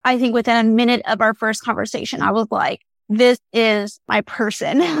I think within a minute of our first conversation, I was like, this is my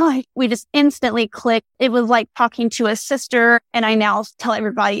person. Like, we just instantly clicked. It was like talking to a sister. And I now tell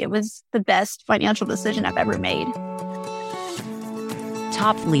everybody it was the best financial decision I've ever made.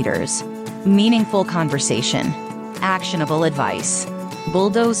 Top leaders, meaningful conversation, actionable advice,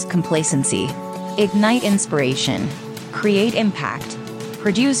 bulldoze complacency, ignite inspiration, create impact.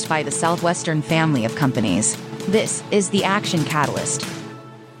 Produced by the Southwestern family of companies. This is the Action Catalyst.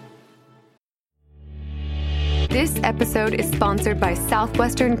 This episode is sponsored by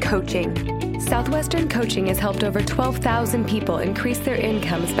Southwestern Coaching. Southwestern Coaching has helped over 12,000 people increase their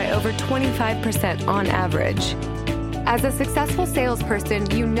incomes by over 25% on average. As a successful salesperson,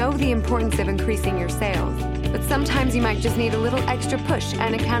 you know the importance of increasing your sales, but sometimes you might just need a little extra push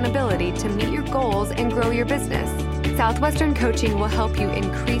and accountability to meet your goals and grow your business. Southwestern Coaching will help you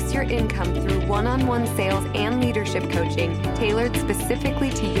increase your income through one-on-one sales and leadership coaching tailored specifically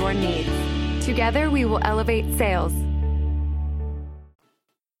to your needs. Together, we will elevate sales.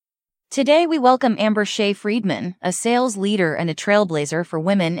 Today, we welcome Shae Friedman, a sales leader and a trailblazer for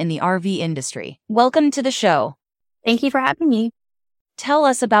women in the RV industry. Welcome to the show. Thank you for having me. Tell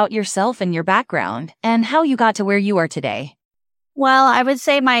us about yourself and your background and how you got to where you are today. Well, I would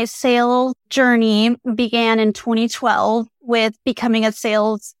say my sales journey began in 2012 with becoming a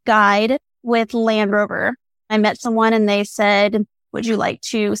sales guide with Land Rover. I met someone and they said, would you like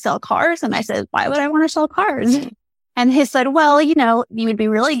to sell cars? And I said, why would I want to sell cars? And he said, well, you would be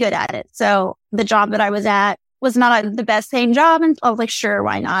really good at it. So the job that I was at was not the best paying job. And I was like, sure,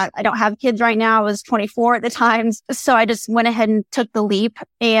 why not? I don't have kids right now. I was 24 at the time. So I just went ahead and took the leap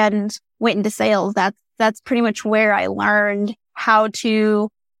and went into sales. That's pretty much where I learned how to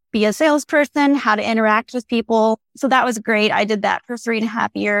be a salesperson, how to interact with people. So that was great. I did that for 3.5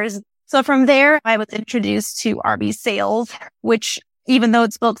 years. So from there, I was introduced to RV sales, which even though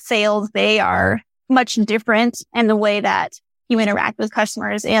it's both sales, they are much different. And the way that you interact with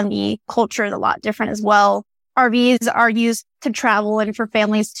customers and the culture is a lot different as well. RVs are used to travel and for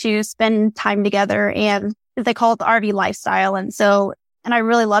families to spend time together. And they call it the RV lifestyle. And I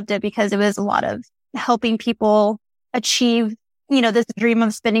really loved it because it was a lot of helping people achieve this dream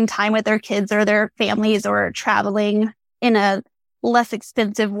of spending time with their kids or their families or traveling in a less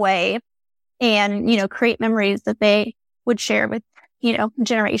expensive way and, create memories that they would share with,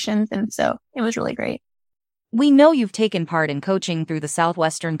 generations. And so it was really great. We know you've taken part in coaching through the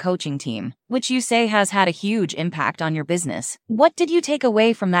Southwestern coaching team, which you say has had a huge impact on your business. What did you take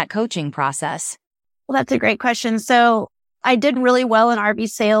away from that coaching process? Well, that's a great question. So I did really well in RV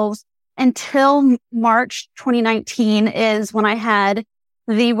sales until March 2019 is when I had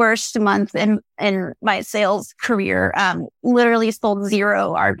the worst month in my sales career. Literally sold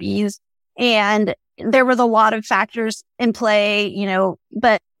 0 RVs. And there was a lot of factors in play,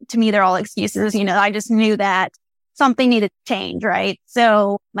 but to me, they're all excuses. I just knew that something needed to change, right?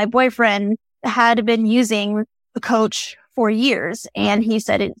 So my boyfriend had been using the coach for years, and he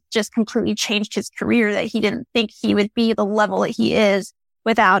said it just completely changed his career, that he didn't think he would be the level that he is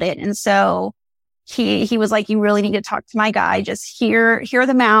without it. And so he was like, you really need to talk to my guy. Just hear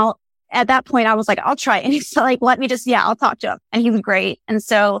them out. At that point, I was like, I'll try it. And he's like, I'll talk to him. And he was great. And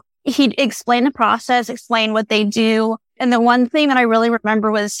so he explained the process, explained what they do. And the one thing that I really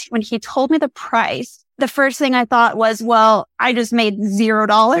remember was when he told me the price, the first thing I thought was, well, I just made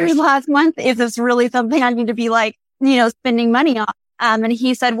 $0 last month. Is this really something I need to be spending money on? And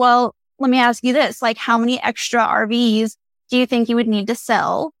he said, well, let me ask you this, how many extra RVs do you think you would need to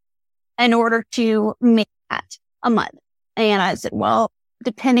sell in order to make that a month? And I said, well,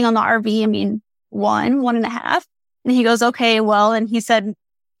 depending on the RV, 1.5. And he goes, okay, well, and he said,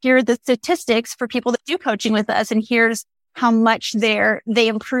 here are the statistics for people that do coaching with us. And here's how much they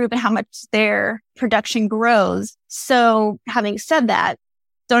improve and how much their production grows. So having said that,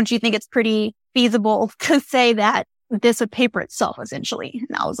 don't you think it's pretty feasible to say that this would pay for itself essentially?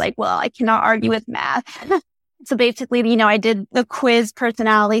 And I was like, well, I cannot argue with math. So basically, I did the quiz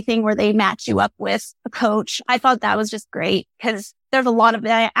personality thing where they match you up with a coach. I thought that was just great because there's a lot of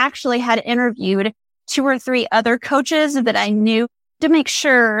it. I actually had interviewed 2 or 3 other coaches that I knew to make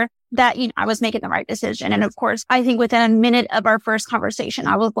sure that, I was making the right decision. And of course, I think within a minute of our first conversation,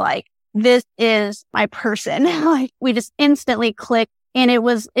 I was like, this is my person. We just instantly clicked, and it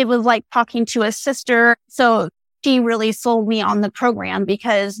was like talking to a sister. So she really sold me on the program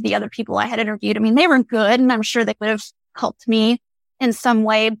because the other people I had interviewed, they were good and I'm sure they would have helped me in some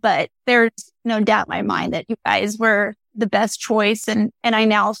way, but there's no doubt in my mind that you guys were the best choice. And I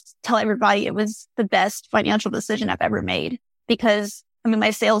now tell everybody it was the best financial decision I've ever made because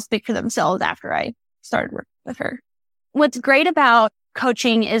my sales speak for themselves after I started working with her. What's great about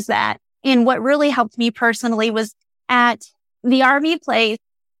coaching is that, and what really helped me personally was at the RV place,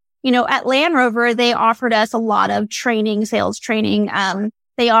 at Land Rover, they offered us a lot of training, sales training.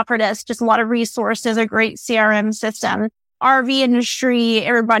 They offered us just a lot of resources, a great CRM system. RV industry,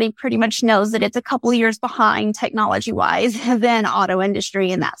 everybody pretty much knows that it's a couple of years behind technology-wise than auto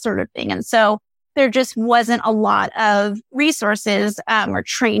industry and that sort of thing. And so there just wasn't a lot of resources or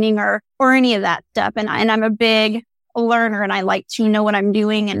training or any of that stuff. And I'm a big learner, and I like to know what I'm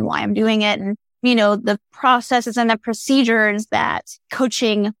doing and why I'm doing it. And the processes and the procedures that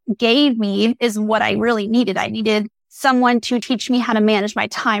coaching gave me is what I really needed. I needed someone to teach me how to manage my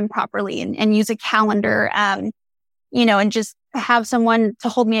time properly and use a calendar, and just have someone to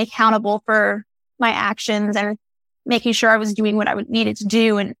hold me accountable for my actions and making sure I was doing what I needed to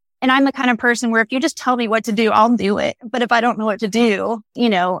do. And I'm the kind of person where if you just tell me what to do, I'll do it. But if I don't know what to do,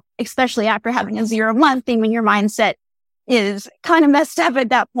 especially after having a 0 month thing, when your mindset is kind of messed up at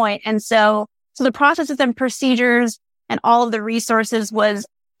that point. And so the processes and procedures and all of the resources was,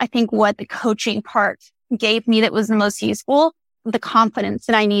 I think, what the coaching part gave me that was the most useful, the confidence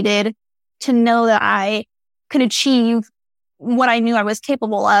that I needed to know that I could achieve what I knew I was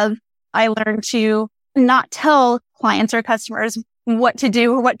capable of. I learned to not tell clients or customers what to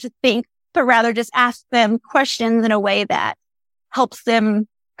do or what to think, but rather just ask them questions in a way that helps them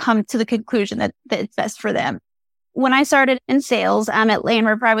come to the conclusion that it's best for them. When I started in sales at Land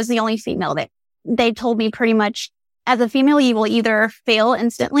Rover, I was the only female there. They told me pretty much, as a female, you will either fail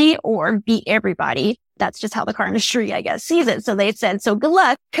instantly or beat everybody. That's just how the car industry, I guess, sees it. So they said, so good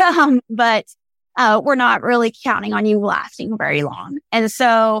luck, but we're not really counting on you lasting very long. And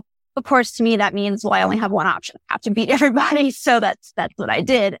so, of course, to me, that means, well, I only have one option. I have to beat everybody. So that's what I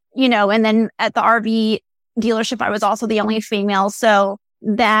did, and then at the RV dealership, I was also the only female. So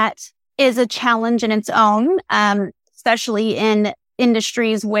that is a challenge in its own, especially in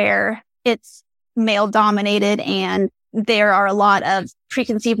industries where it's male dominated and there are a lot of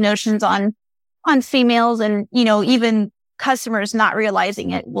preconceived notions on females, and, even customers not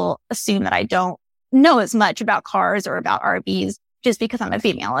realizing it will assume that I don't know as much about cars or about RVs just because I'm a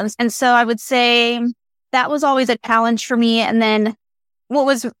female. And so I would say that was always a challenge for me. And then what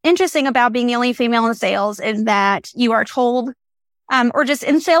was interesting about being the only female in sales is that you are told, or just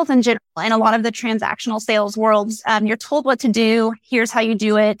in sales in general, in a lot of the transactional sales worlds, you're told what to do. Here's how you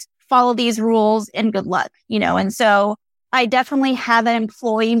do it. Follow these rules and good luck, And so I definitely had an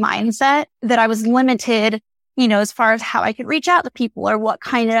employee mindset that I was limited, as far as how I could reach out to people or what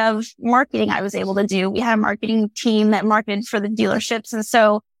kind of marketing I was able to do. We had a marketing team that marketed for the dealerships. And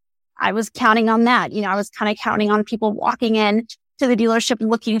so I was counting on that. I was kind of counting on people walking in to the dealership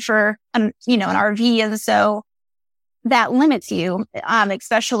looking for, an RV. And so that limits you,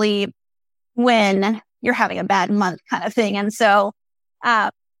 especially when you're having a bad month kind of thing. And so,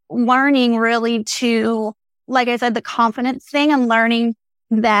 learning really to, like I said, the confidence thing, and learning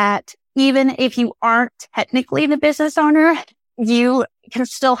that even if you aren't technically the business owner, you can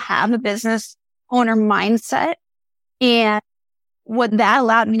still have a business owner mindset. And what that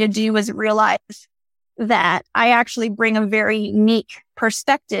allowed me to do was realize that I actually bring a very unique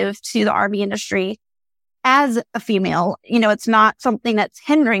perspective to the RV industry as a female. It's not something that's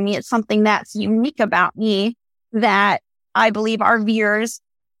hindering me. It's something that's unique about me that I believe our viewers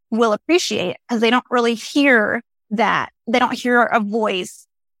will appreciate, because they don't really hear that. They don't hear a voice,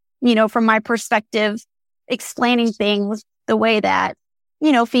 from my perspective, explaining things the way that,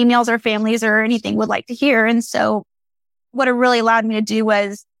 females or families or anything would like to hear. And so what it really allowed me to do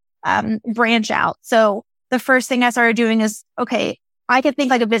was branch out. So the first thing I started doing is, okay, I can think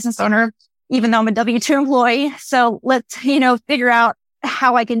like a business owner, even though I'm a W-2 employee. So let's, figure out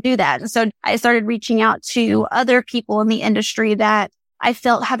how I can do that. And so I started reaching out to other people in the industry that I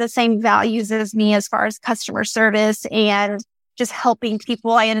felt had the same values as me as far as customer service and just helping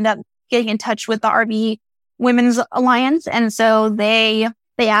people. I ended up getting in touch with the RV Women's Alliance. And so they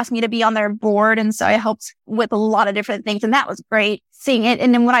asked me to be on their board. And so I helped with a lot of different things. And that was great seeing it.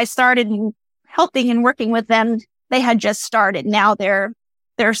 And then when I started helping and working with them, they had just started. Now they're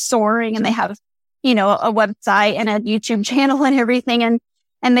soaring, and they have, a website and a YouTube channel and everything.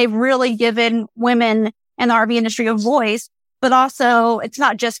 And they've really given women in the RV industry a voice. But also, it's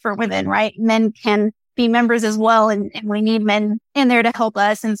not just for women, right? Men can be members as well. And we need men in there to help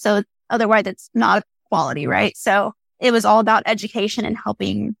us. And so otherwise, it's not equality, right? So it was all about education and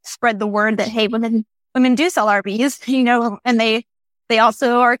helping spread the word that, hey, women do sell RVs, and they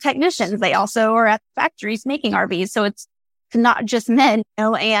also are technicians. They also are at factories making RVs. So it's not just men,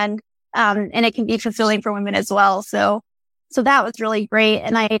 and it can be fulfilling for women as well. So that was really great.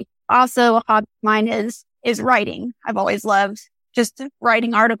 And I also, a hobby of mine is writing. I've always loved just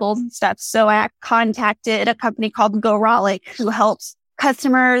writing articles and stuff. So I contacted a company called Go Rollick, who helps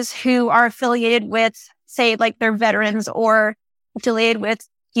customers who are affiliated with, say, like they're veterans or affiliated with,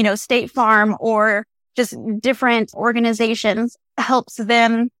 State Farm or just different organizations, helps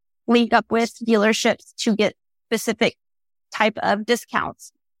them link up with dealerships to get specific type of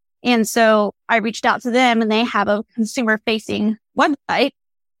discounts. And so I reached out to them, and they have a consumer facing website,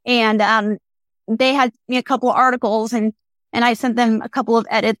 and they had me a couple of articles, and I sent them a couple of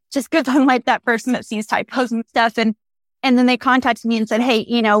edits just because I'm like that person that sees typos and stuff. And then they contacted me and said, hey,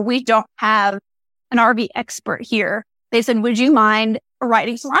 we don't have an RV expert here. They said, would you mind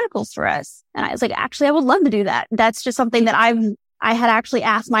writing some articles for us? And I was like, actually, I would love to do that. That's just something that I had actually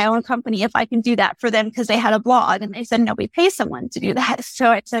asked my own company if I can do that for them, because they had a blog, and they said, no, we pay someone to do that.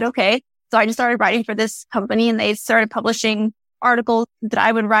 So I said, okay. So I just started writing for this company, and they started publishing articles that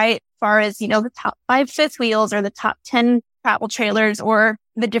I would write as far as, the top 5 fifth wheels or the top 10 travel trailers or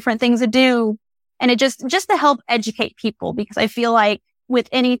the different things to do. And it just to help educate people, because I feel like with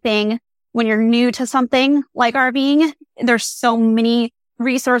anything, when you're new to something like RVing, there's so many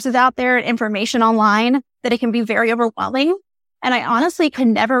resources out there and information online that it can be very overwhelming. And I honestly could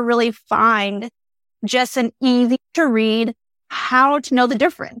never really find just an easy to read how to know the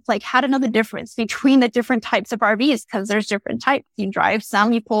difference, like how to know the difference between the different types of RVs, because there's different types. You drive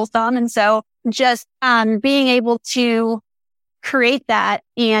some, you pull some. And so just being able to create that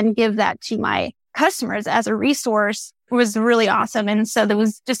and give that to my customers as a resource was really awesome. And so there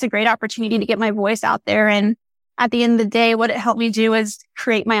was just a great opportunity to get my voice out there. And at the end of the day, what it helped me do is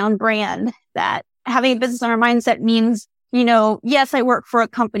create my own brand. That having a business owner mindset means, yes, I work for a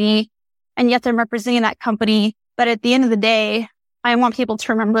company, and yes, I'm representing that company. But at the end of the day, I want people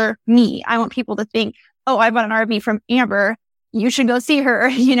to remember me. I want people to think, oh, I bought an RV from Amber. You should go see her,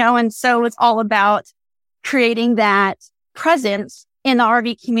 And so it's all about creating that presence in the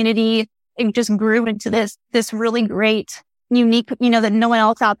RV community. It just grew into this really great, unique, that no one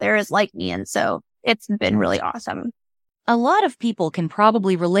else out there is like me. And so it's been really awesome. A lot of people can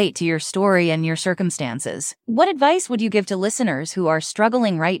probably relate to your story and your circumstances. What advice would you give to listeners who are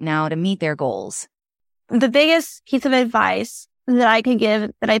struggling right now to meet their goals? The biggest piece of advice that I can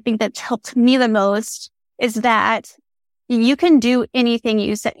give, that I think that's helped me the most, is that you can do anything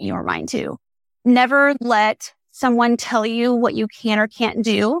you set your mind to. Never let someone tell you what you can or can't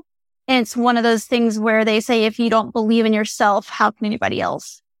do. And it's one of those things where they say, if you don't believe in yourself, how can anybody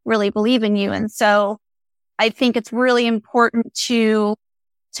else really believe in you? And so I think it's really important to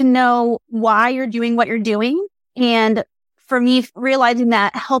know why you're doing what you're doing. And for me, realizing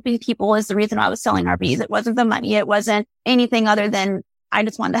that helping people is the reason I was selling RVs. It wasn't the money. It wasn't anything other than I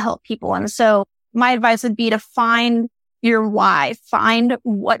just wanted to help people. And so my advice would be to find your why, find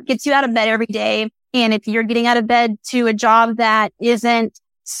what gets you out of bed every day. And if you're getting out of bed to a job that isn't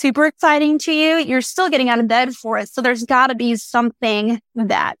super exciting to you, you're still getting out of bed for it. So there's got to be something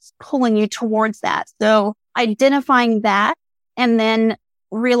that's pulling you towards that. So identifying that, and then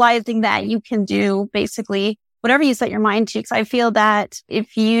realizing that you can do basically whatever you set your mind to. Because I feel that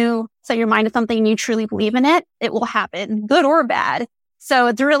if you set your mind to something and you truly believe in it, it will happen, good or bad. So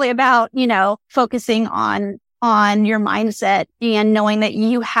it's really about, focusing on your mindset and knowing that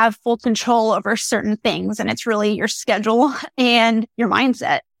you have full control over certain things. And it's really your schedule and your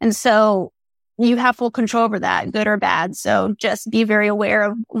mindset. And so you have full control over that, good or bad. So just be very aware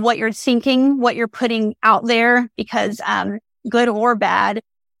of what you're thinking, what you're putting out there, because good or bad,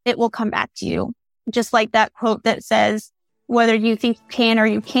 it will come back to you. Just like that quote that says, whether you think you can or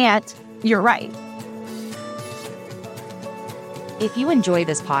you can't, you're right. If you enjoy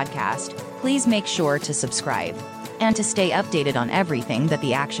this podcast, please make sure to subscribe. And to stay updated on everything that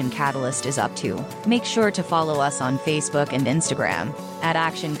the Action Catalyst is up to, make sure to follow us on Facebook and Instagram at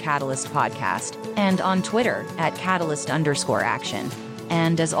Action Catalyst Podcast, and on Twitter at Catalyst_Action.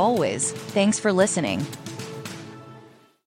 And as always, thanks for listening.